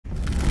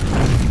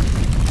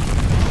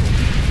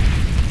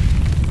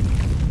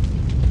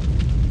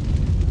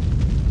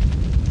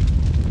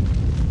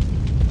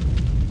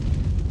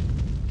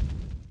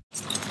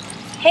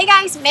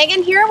guys,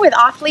 Megan here with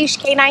Off-Leash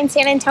Canine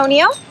San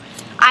Antonio.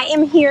 I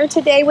am here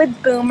today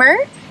with Boomer.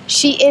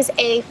 She is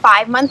a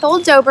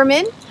 5-month-old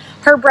Doberman.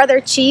 Her brother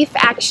Chief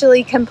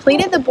actually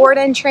completed the board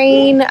and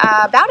train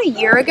about a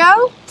year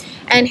ago,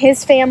 and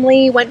his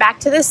family went back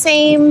to the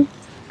same,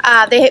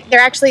 they're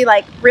actually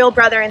like real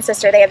brother and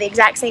sister. They have the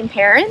exact same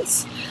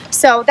parents.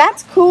 So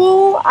that's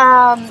cool.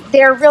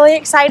 They're really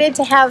excited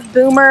to have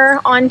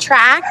Boomer on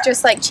track,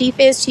 just like Chief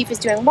is. Chief is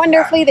doing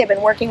wonderfully. They've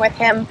been working with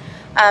him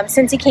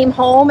since he came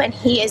home, and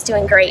he is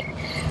doing great.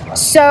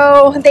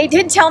 So they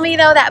did tell me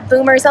though that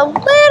Boomer's a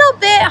little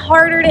bit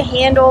harder to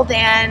handle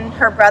than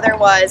her brother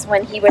was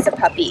when he was a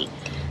puppy.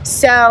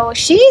 So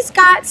she's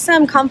got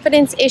some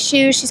confidence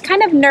issues. She's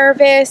kind of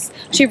nervous.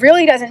 She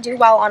really doesn't do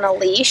well on a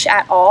leash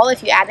at all.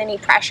 If you add any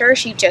pressure,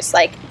 she just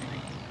like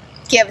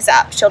gives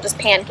up. She'll just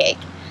pancake.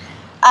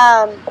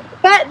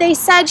 But they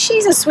said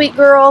she's a sweet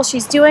girl.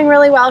 She's doing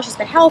really well. She's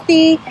been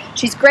healthy.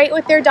 She's great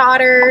with their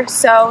daughter.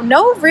 So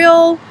no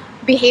real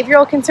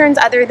behavioral concerns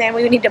other than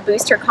we would need to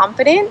boost her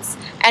confidence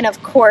and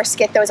of course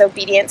get those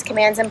obedience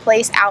commands in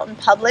place out in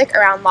public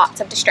around lots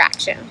of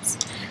distractions.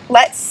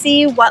 Let's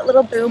see what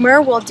little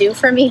Boomer will do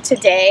for me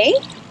today.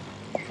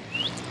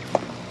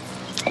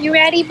 You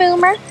ready,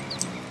 Boomer?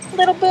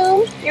 Little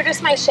Boom? You're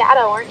just my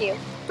shadow, aren't you?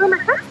 Boomer,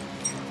 huh?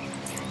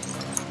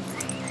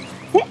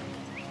 Sit.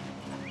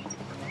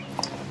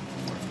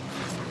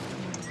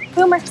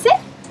 Boomer, sit.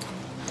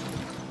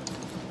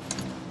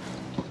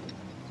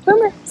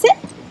 Boomer, sit.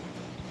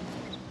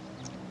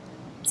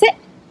 Sit.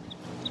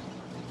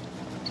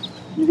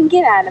 You can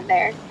get out of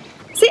there.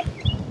 Sit.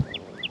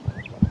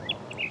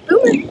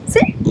 Boomer,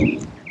 sit.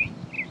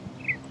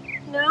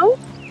 No.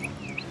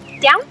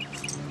 Down.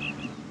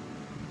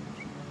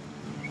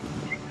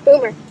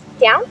 Boomer,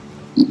 down.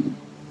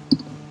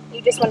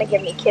 You just want to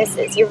give me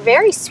kisses. You're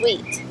very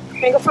sweet.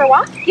 Wanna go for a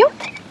walk? You?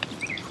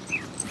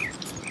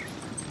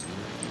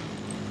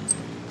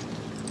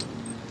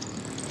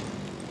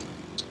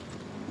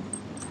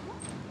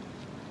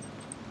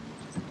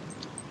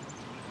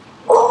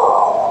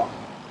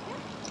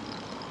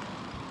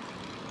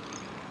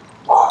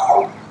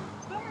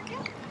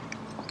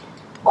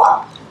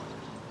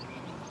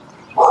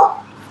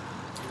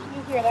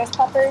 You hear those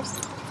puppers?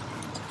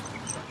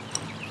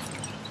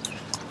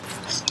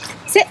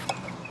 Sit.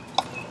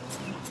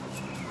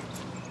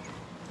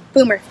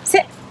 Boomer,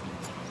 sit.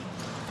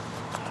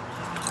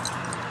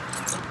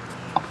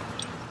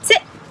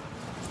 Sit.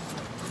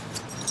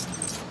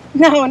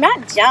 No,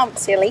 not jump,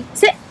 silly.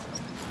 Sit.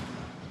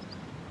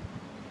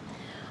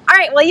 All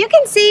right, well, you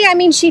can see, I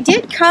mean, she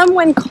did come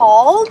when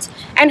called,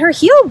 and her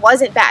heel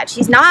wasn't bad.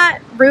 She's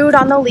not rude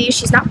on the leash.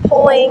 She's not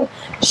pulling.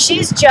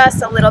 She's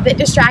just a little bit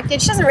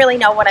distracted. She doesn't really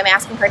know what I'm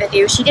asking her to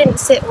do. She didn't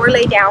sit or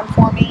lay down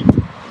for me.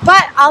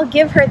 But I'll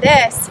give her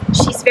this.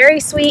 She's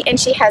very sweet, and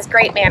she has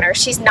great manners.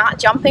 She's not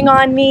jumping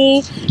on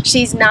me.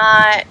 She's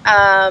not,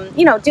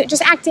 you know,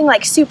 just acting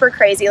like super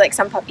crazy like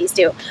some puppies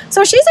do.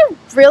 So she's a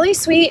really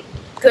sweet,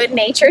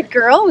 good-natured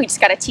girl. We just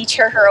got to teach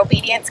her her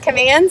obedience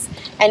commands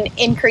and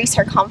increase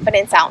her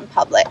confidence out in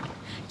public.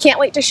 Can't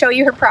wait to show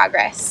you her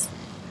progress.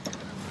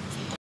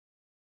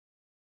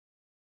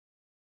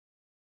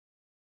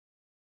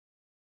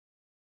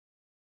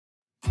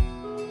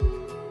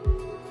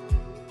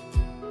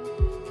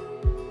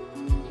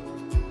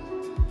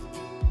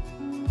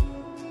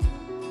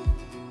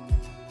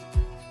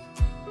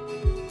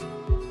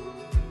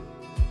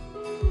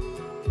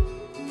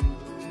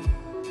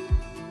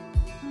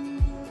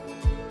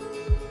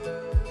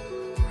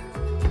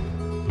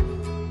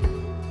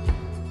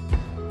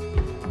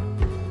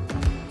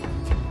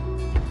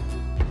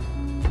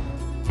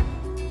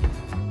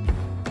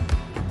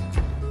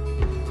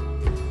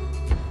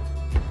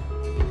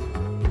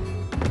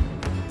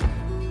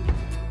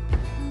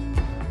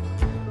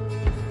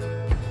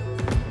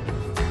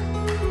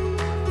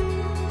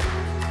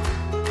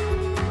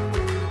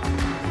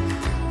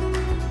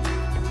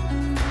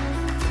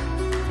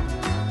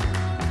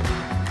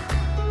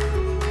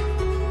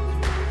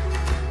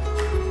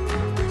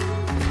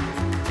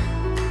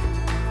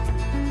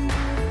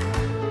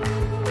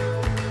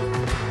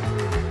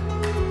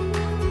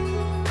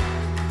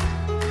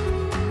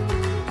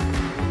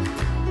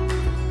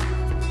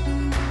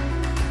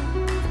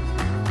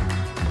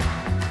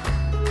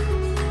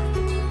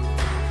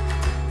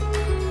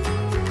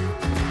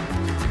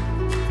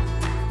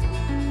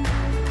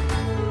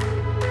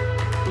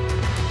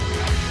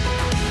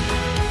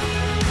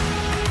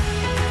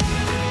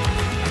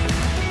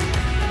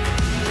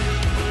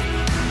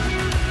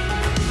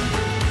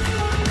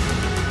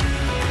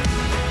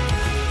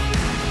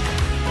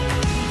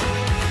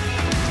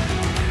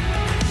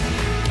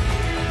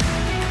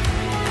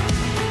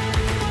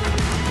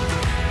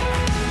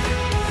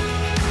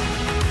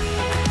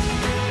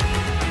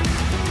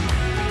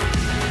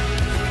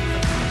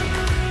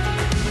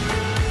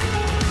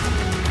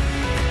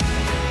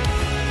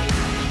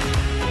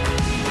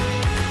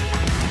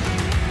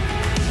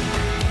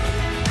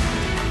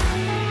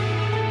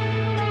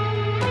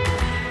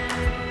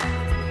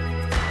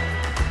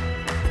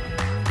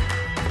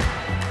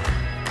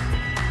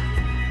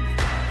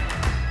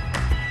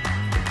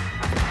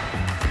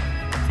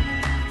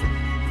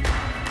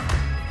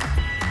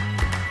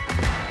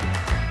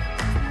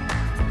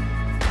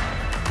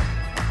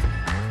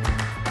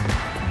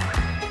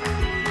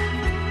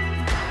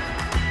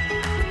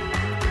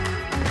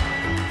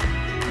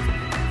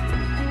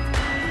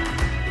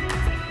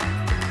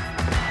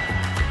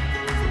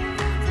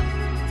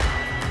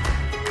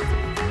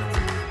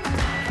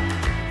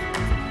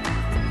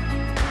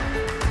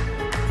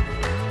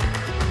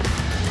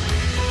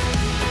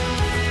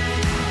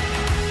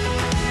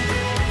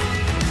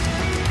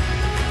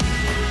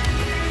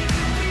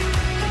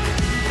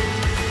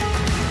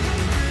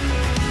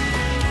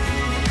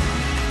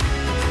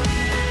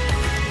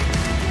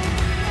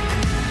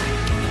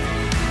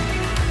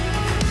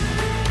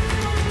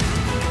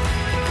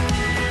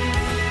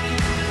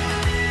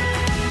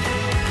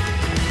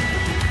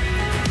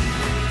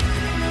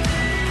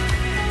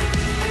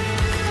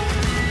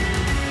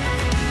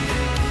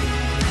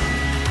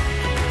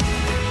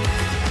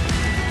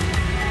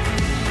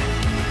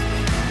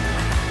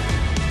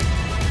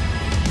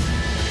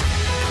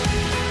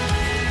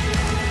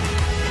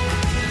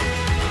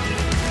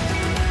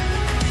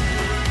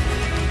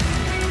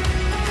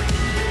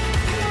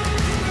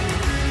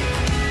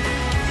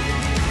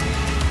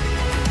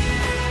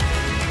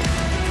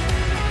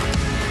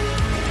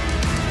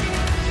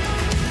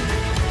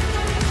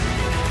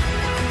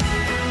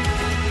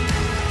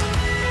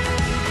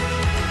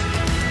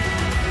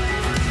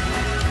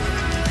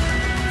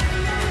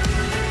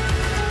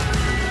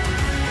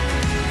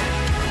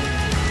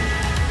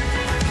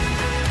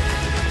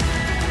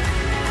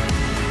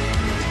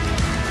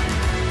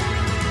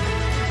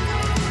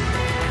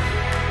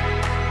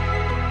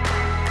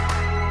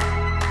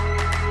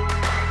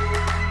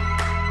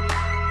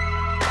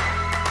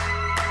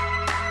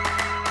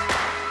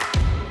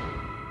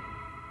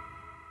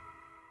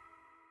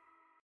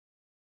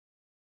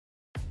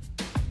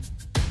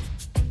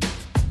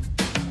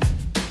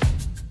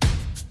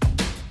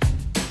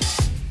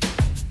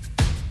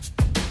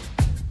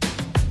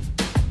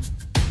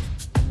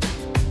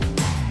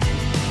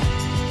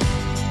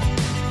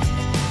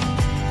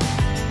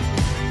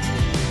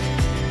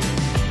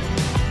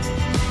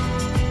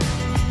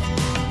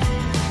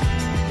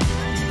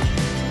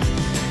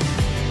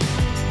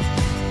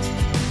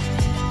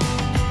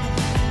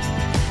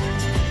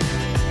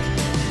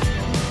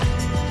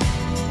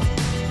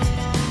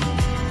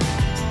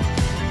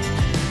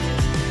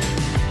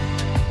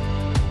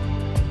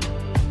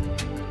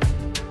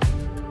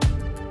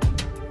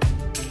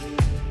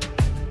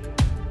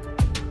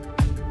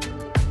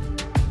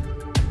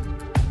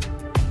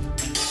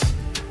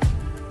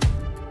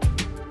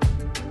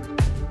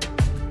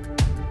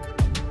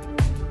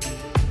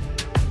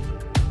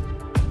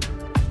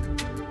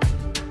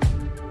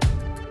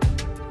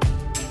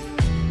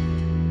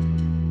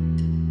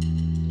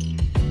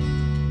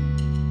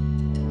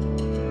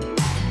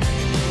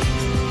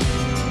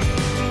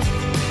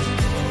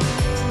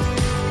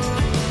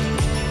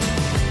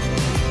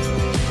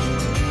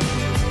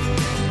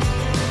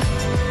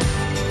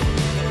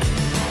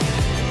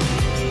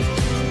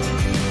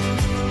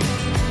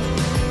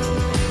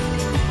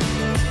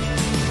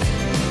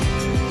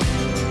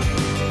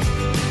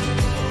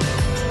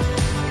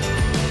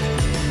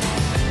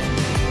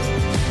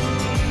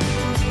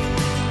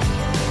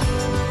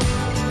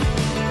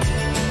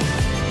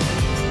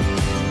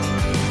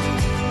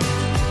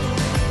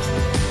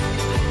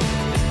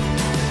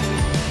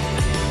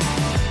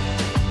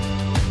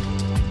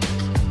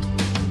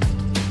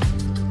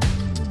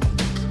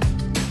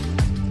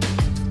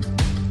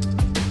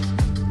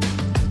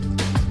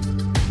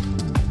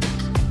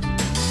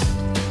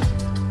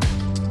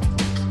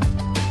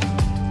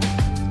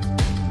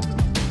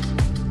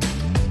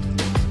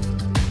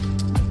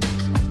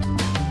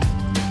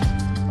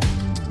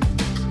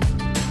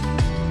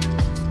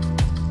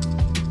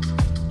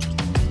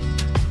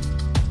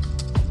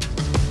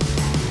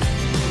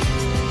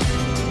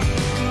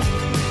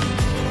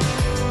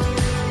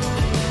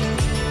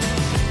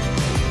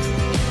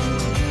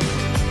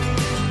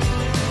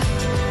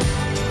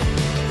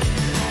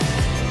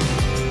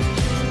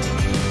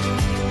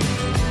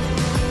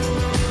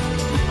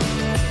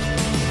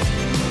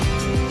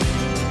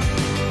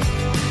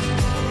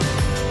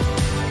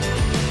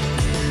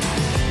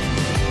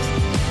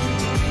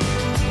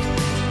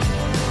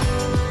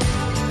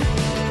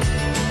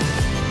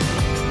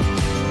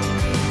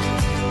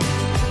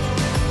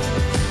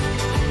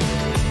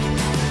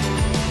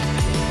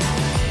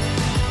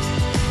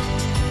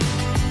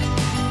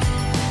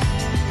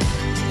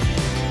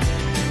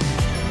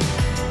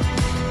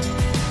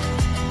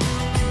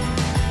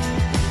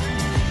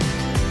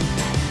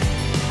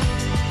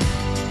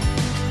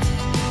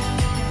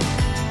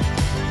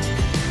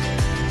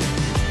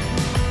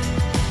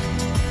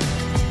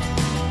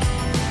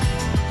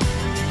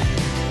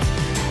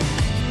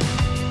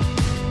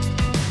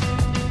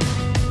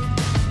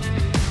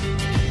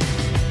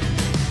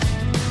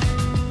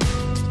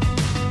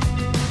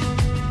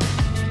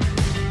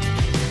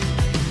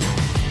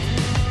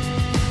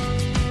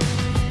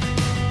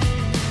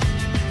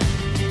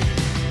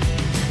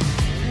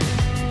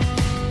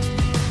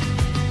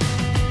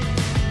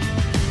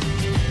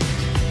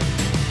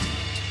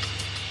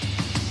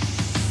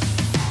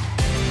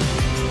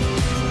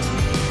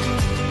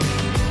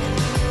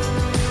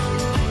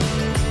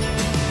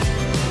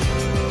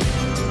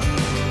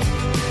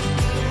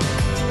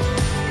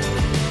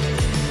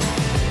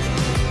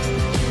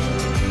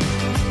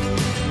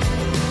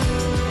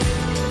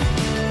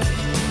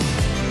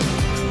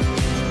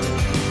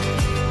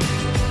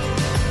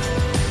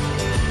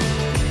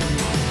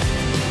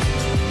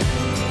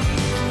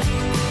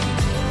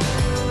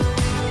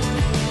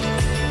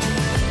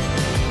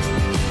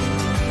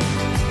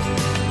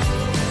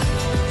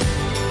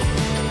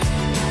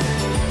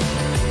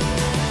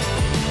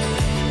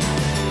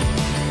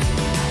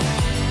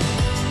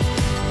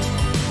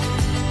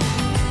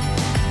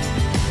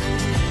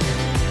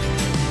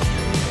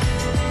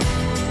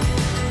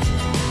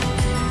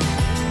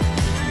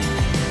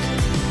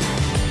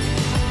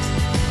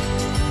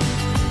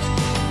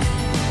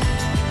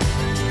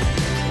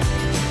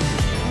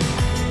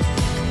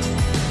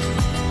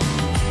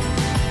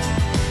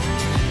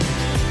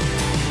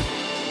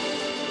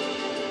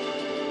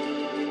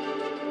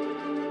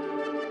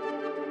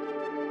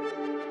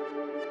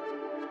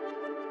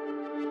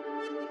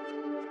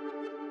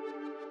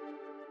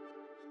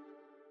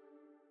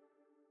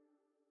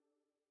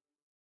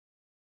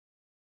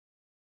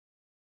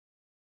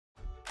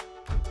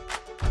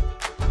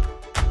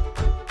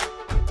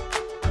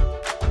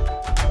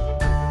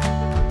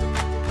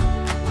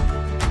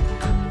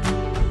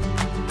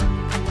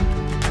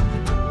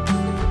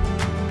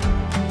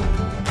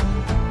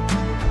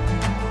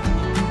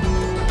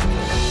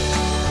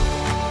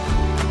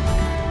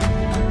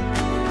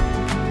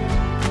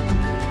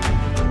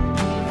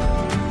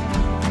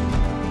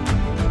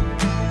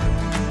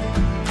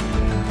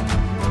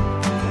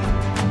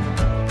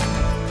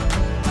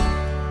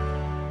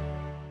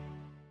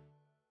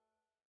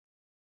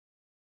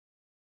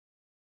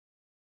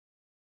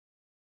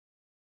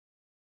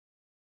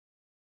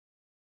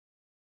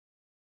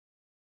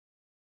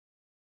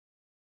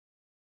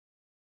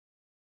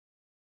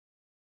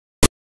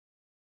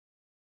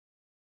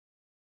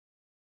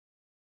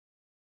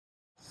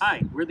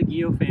 Hi, we're the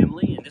Gio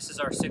family, and this is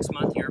our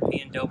 6-month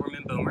European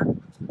Doberman Boomer.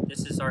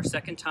 This is our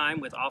second time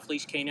with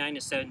Off-Leash Canine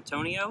in San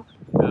Antonio.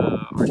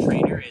 Our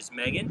trainer is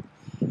Megan,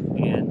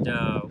 and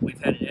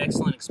we've had an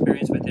excellent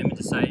experience with him and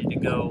decided to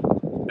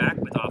go back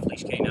with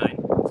Off-Leash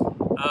Canine.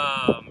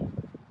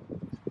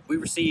 We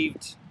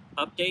received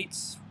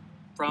updates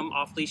from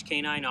Off-Leash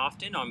Canine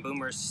often on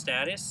Boomer's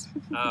status.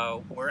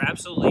 We're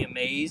absolutely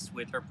amazed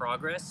with her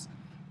progress.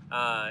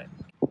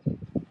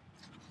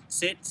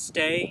 Sit,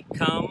 stay,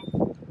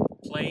 come,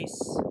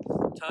 place,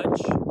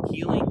 touch,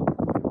 healing,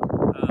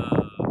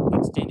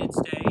 extended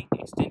stay,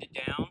 extended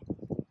down,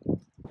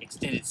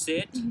 extended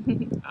sit.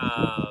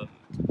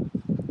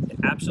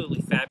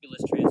 Absolutely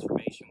fabulous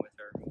transformation with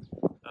her.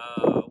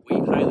 We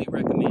highly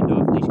recommend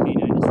Off-Leash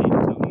Canine in San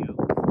Antonio.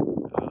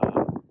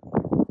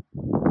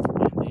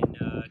 And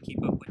then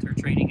keep up with her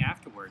training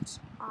afterwards.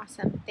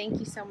 Awesome. Thank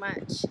you so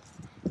much.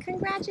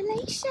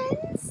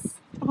 Congratulations.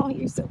 Oh,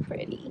 you're so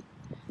pretty.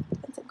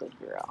 That's a good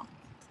girl.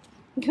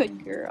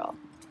 Good girl.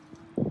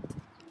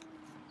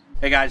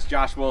 Hey guys,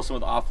 Josh Wilson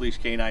with Off-Leash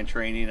Canine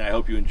Training. I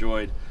hope you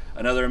enjoyed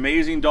another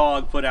amazing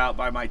dog put out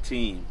by my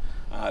team.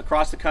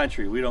 Across the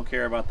country, we don't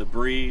care about the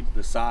breed,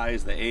 the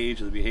size, the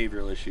age, or the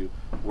behavioral issue.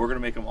 We're going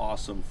to make them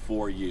awesome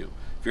for you.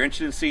 If you're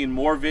interested in seeing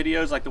more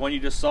videos like the one you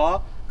just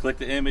saw, click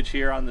the image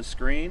here on the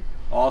screen.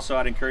 Also,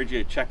 I'd encourage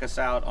you to check us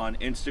out on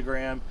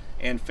Instagram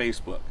and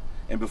Facebook.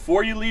 And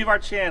before you leave our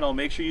channel,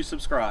 make sure you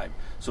subscribe.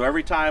 So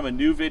every time a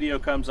new video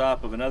comes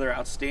up of another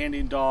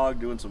outstanding dog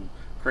doing some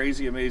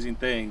crazy, amazing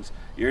things,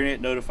 you're going to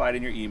get notified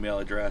in your email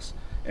address.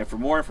 And for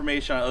more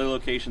information on other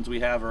locations we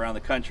have around the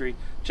country,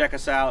 check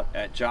us out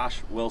at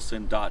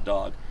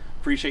joshwilson.dog.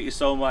 Appreciate you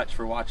so much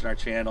for watching our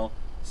channel.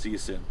 See you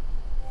soon.